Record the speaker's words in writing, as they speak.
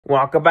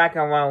Welcome back,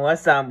 everyone.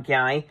 What's up,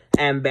 Kelly?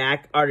 And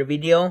back on the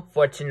video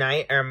for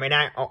tonight or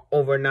midnight or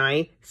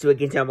overnight. So we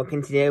can tell what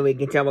continent, we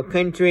can tell what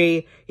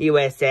country,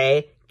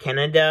 USA,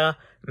 Canada,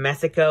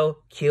 Mexico,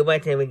 Cuba.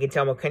 Then we can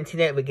tell what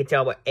continent, we can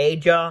tell what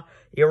Asia,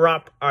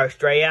 Europe,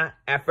 Australia,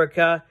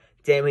 Africa.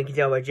 Then we can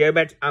tell what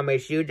geometry on my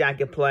shoe that I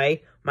can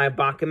play my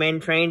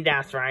Bakuman train.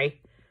 That's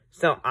right.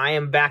 So I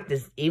am back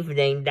this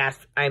evening.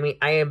 I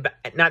am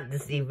not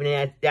this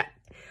evening.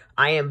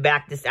 I am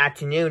back this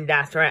afternoon.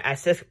 That's right. At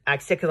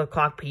 6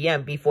 o'clock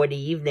p.m. before the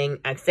evening.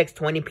 At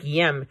 6:20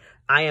 p.m.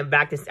 I am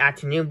back this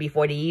afternoon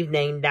before the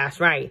evening. That's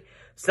right.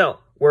 So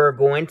we're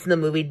going to the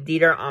movie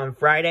theater on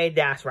Friday.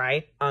 That's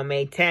right. On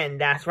May 10.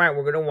 That's right.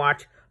 We're gonna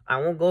watch. I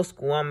won't go to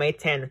school on May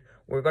 10.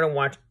 We're gonna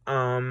watch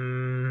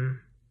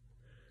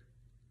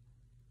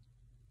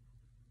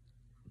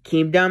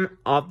Kingdom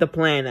of the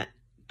Planet.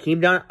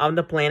 Kingdom of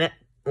the Planet.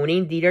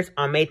 Owning theaters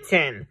on May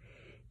 10.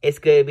 It's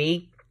gonna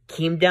be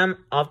Kingdom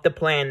of the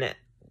Planet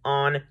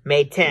on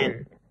May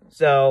 10.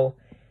 So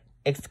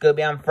it's gonna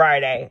be on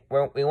Friday.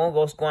 We won't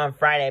go to school on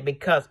Friday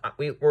because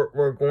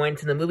we're going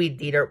to the movie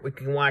theater. We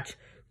can watch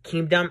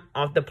Kingdom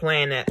of the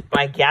Planet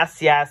by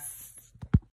Yes Yes.